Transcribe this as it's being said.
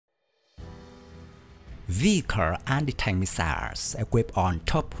Vikhr anti-tank missiles equipped on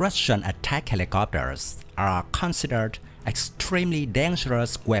top Russian attack helicopters are considered extremely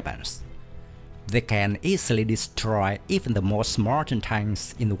dangerous weapons. They can easily destroy even the most modern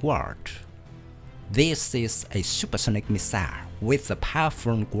tanks in the world. This is a supersonic missile with a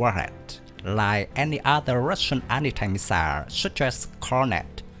powerful warhead, like any other Russian anti-tank missile such as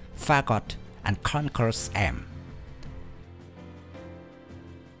Kornet, Fagot and Konkurs-M.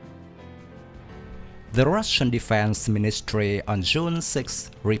 The Russian Defense Ministry on June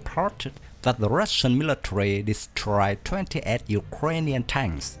 6 reported that the Russian military destroyed 28 Ukrainian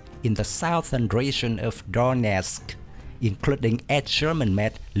tanks in the southern region of Donetsk, including 8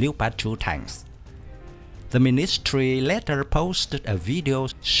 German-made Leopard 2 tanks. The ministry later posted a video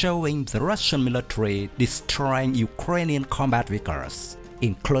showing the Russian military destroying Ukrainian combat vehicles,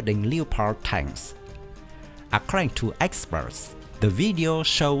 including Leopard tanks. According to experts, the video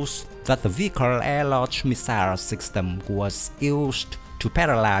shows that the Vikhr air-launched missile system was used to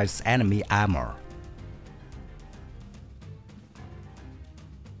paralyze enemy armor.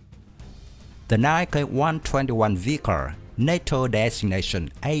 The 9K121 Vikhr, NATO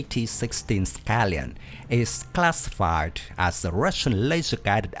designation 8016 Scallion, is classified as a Russian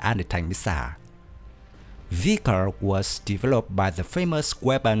laser-guided anti-tank missile. Vikhr was developed by the famous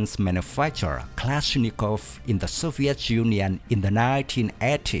weapons manufacturer Kalashnikov in the Soviet Union in the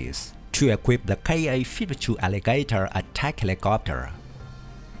 1980s to equip the Ka-52 Alligator attack helicopter.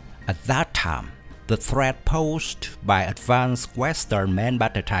 At that time, the threat posed by advanced Western main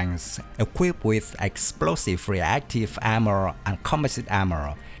battle tanks equipped with explosive reactive armor and composite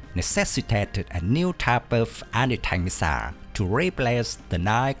armor necessitated a new type of anti-tank missile to replace the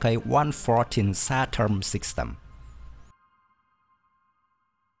 9K114 Saturn system.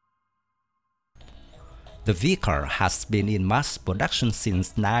 The Vikhr has been in mass production since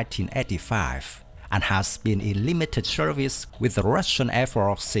 1985 and has been in limited service with the Russian Air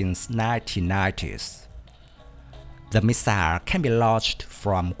Force since 1990s. The missile can be launched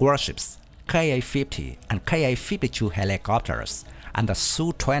from warships, Ka-50 and Ka-52 helicopters, and the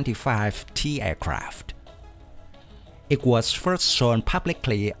Su-25T aircraft. It was first shown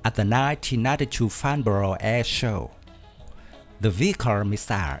publicly at the 1992 Farnborough Air Show. The Vikhr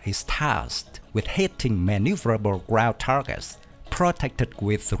missile is tasked with hitting maneuverable ground targets protected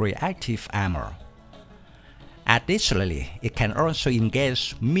with reactive armor. Additionally, it can also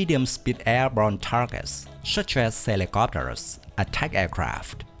engage medium-speed airborne targets such as helicopters, attack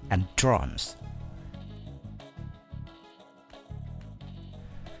aircraft, and drones.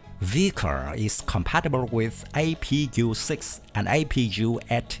 Vikhr is compatible with APU-6 and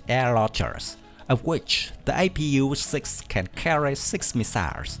APU-8 air launchers, of which the APU-6 can carry 6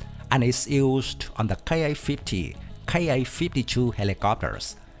 missiles and is used on the Ka-50, Ka-52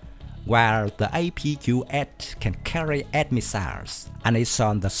 helicopters, while the APU-8 can carry 8 missiles and is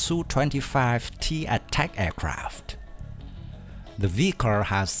on the Su-25T attack aircraft. The Vikhr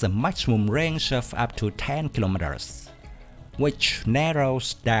has a maximum range of up to 10 kilometers, which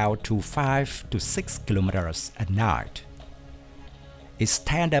narrows down to 5 to 6 kilometers at night. Its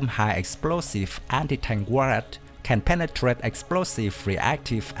tandem high-explosive anti-tank warhead can penetrate explosive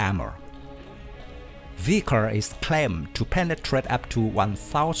reactive armor. Vikhr is claimed to penetrate up to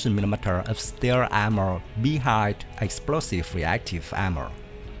 1000 mm of steel armor behind explosive reactive armor.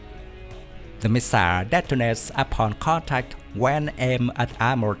 The missile detonates upon contact when aimed at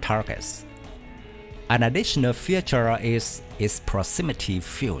armor targets. An additional feature is its proximity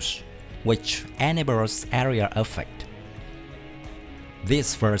fuse, which enables area effect.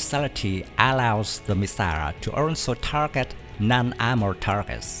 This versatility allows the missile to also target non-armor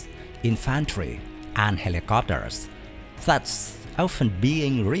targets, infantry, and helicopters, thus often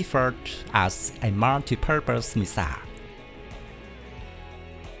being referred as a multi-purpose missile.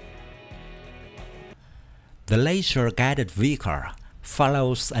 The laser-guided Vikhr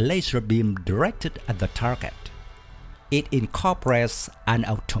follows a laser beam directed at the target. It incorporates an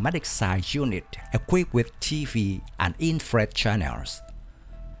automatic sight unit equipped with TV and infrared channels.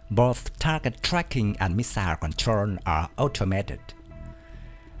 Both target tracking and missile control are automated.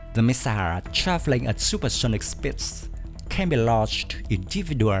 The missile, traveling at supersonic speeds, can be launched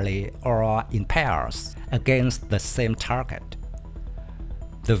individually or in pairs against the same target.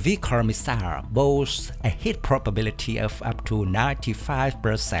 The Vikhr missile boasts a hit probability of up to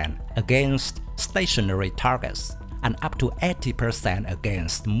 95% against stationary targets and up to 80%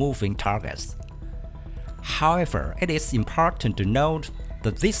 against moving targets. However, it is important to note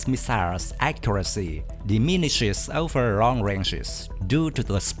that this missile's accuracy diminishes over long ranges due to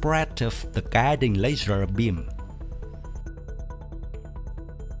the spread of the guiding laser beam.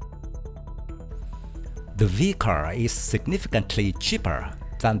 The Vikhr is significantly cheaper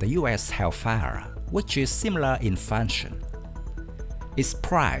than the US Hellfire, which is similar in function. Its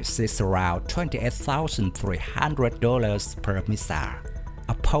price is around $28,300 per missile,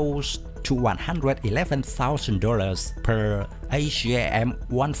 opposed to $111,000 per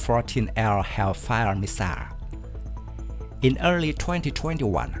AGM-114L Hellfire missile. In early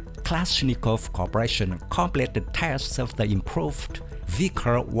 2021, Kalashnikov Corporation completed tests of the improved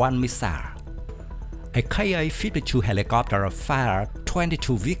Vikhr-1 missile. A Ka-52 helicopter fired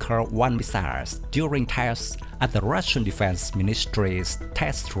 22 Vikhr-1 missiles during tests at the Russian Defense Ministry's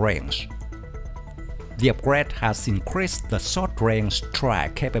test range. The upgrade has increased the short-range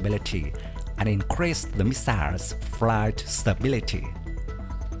strike capability and increased the missile's flight stability.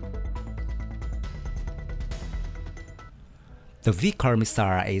 The Vikhr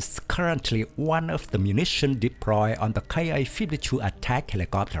missile is currently one of the munitions deployed on the Ka-52 attack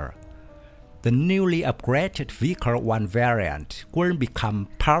helicopter. The newly upgraded Vikhr-1 variant will become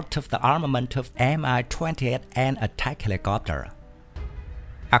part of the armament of Mi-28N attack helicopter.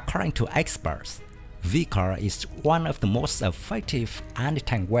 According to experts, Vikhr is one of the most effective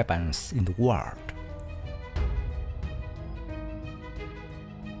anti-tank weapons in the world.